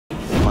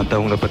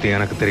மற்றவங்கள பற்றி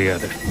எனக்கு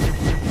தெரியாது.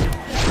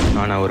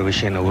 ஆனால் ஒரு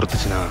விஷயம் என்ன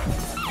உறுத்துச்சுன்னா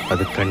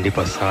அது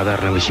கண்டிப்பாக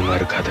சாதாரண விஷயமா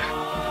இருக்காது.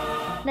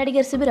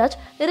 நடிகர் சிபிராஜ்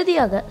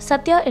இறுதியாக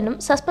சத்யா என்னும்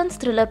சஸ்பென்ஸ்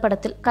த்ரில்லர்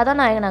படத்தில்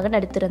கதாநாயகனாக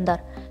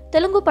நடித்திருந்தார்.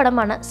 தெலுங்கு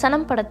படமான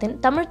சனம் படத்தின்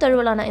தமிழ்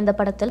தழுவலான இந்த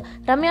படத்தில்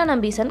ரம்யா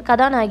நம்பீசன்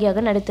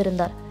கதாநாயகியாக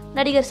நடித்திருந்தார்.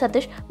 நடிகர்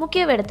சதீஷ்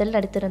முக்கிய வேடத்தில்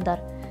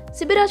நடித்திருந்தார்.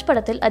 சிபிராஜ்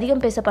படத்தில்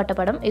அதிகம் பேசப்பட்ட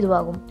படம்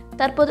இதுவாகும்.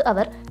 தற்போது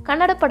அவர்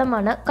கன்னட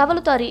படமான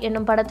கவலுதாரி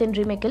என்னும் படத்தின்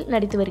ரீமேக்கில்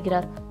நடித்து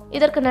வருகிறார்.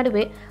 இதற்கு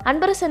நடுவே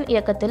அன்பரசன்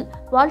இயக்கத்தில்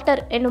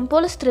வால்டர் என்னும்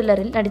போலீஸ்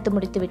த்ரில்லரில் நடித்து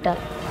முடித்துவிட்டார்.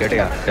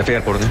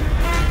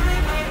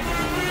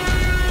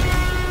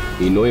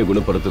 நீ நோயை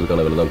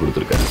குணப்படுத்துறதுக்கான வேலை தான்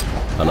கொடுத்துருக்க,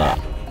 ஆனா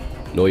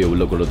நோயை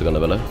உள்ள கொள்றதுக்கான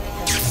வேலை.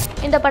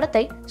 இந்த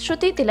படத்தை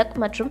ஸ்ருதி திலக்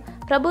மற்றும்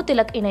பிரபு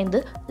திலக் இணைந்து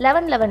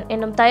 1111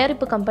 என்னும்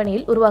தயாரிப்பு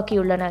கம்பெனியில்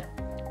உருவாக்கியுள்ளனர்.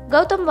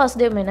 கௌதம்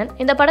வாசுதேவ் மேனன்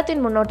இந்த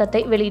படத்தின்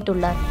முன்னோட்டத்தை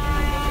வெளியிட்டுள்ளார்.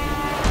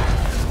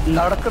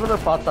 நடக்கிறத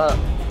பார்த்தா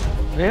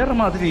வேற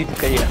மாதிரி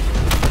இருக்கையா.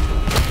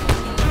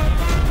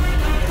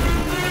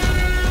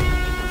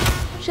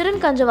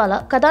 ஷிரின் கஞ்சவாலா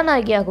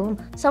கதாநாயகியாகவும்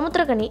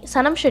சமுத்திரகனி,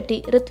 சனம், ஷெட்டி,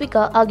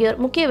 ரித்விகா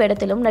ஆகியோர் முக்கிய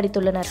வேடத்திலும்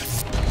நடித்துள்ளனர்.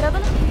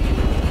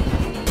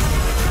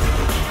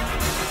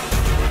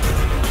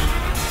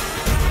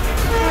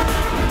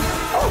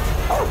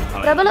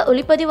 பிரபல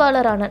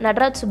ஒளிப்பதிவாளரான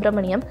நடராஜ்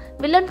சுப்பிரமணியம்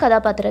வில்லன்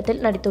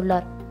கதாபாத்திரத்தில்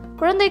நடித்துள்ளார்.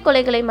 குழந்தை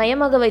கொலைகளை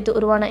மையமாக வைத்து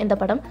உருவான இந்த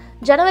படம்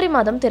ஜனவரி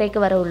மாதம் திரைக்கு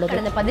வர உள்ளது.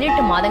 கடந்த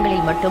 18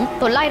 மாதங்களில் மட்டும்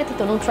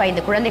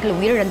 995 குழந்தைகள்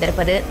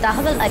உயிரிழந்திருப்பது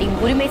தகவல் அறியும்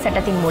உரிமை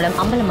சட்டத்தின் மூலம்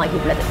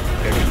அம்பலமாகியுள்ளது.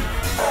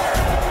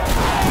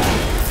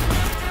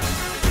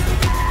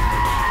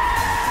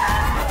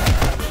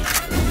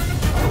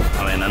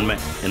 அவன் நன்மை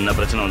என்ன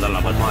பிரச்சனை வந்தாலும்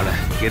நான் பார்த்துமால.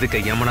 எதுக்கு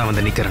யமுனா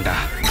வந்து நிக்கிறேன்டா.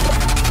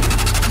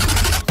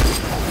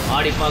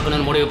 ஆடி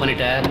பார்க்கணும்னு முடிவு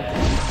பண்ணிட்ட,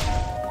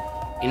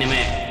 இனிமே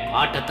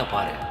ஆட்டத்தை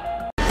பாரு.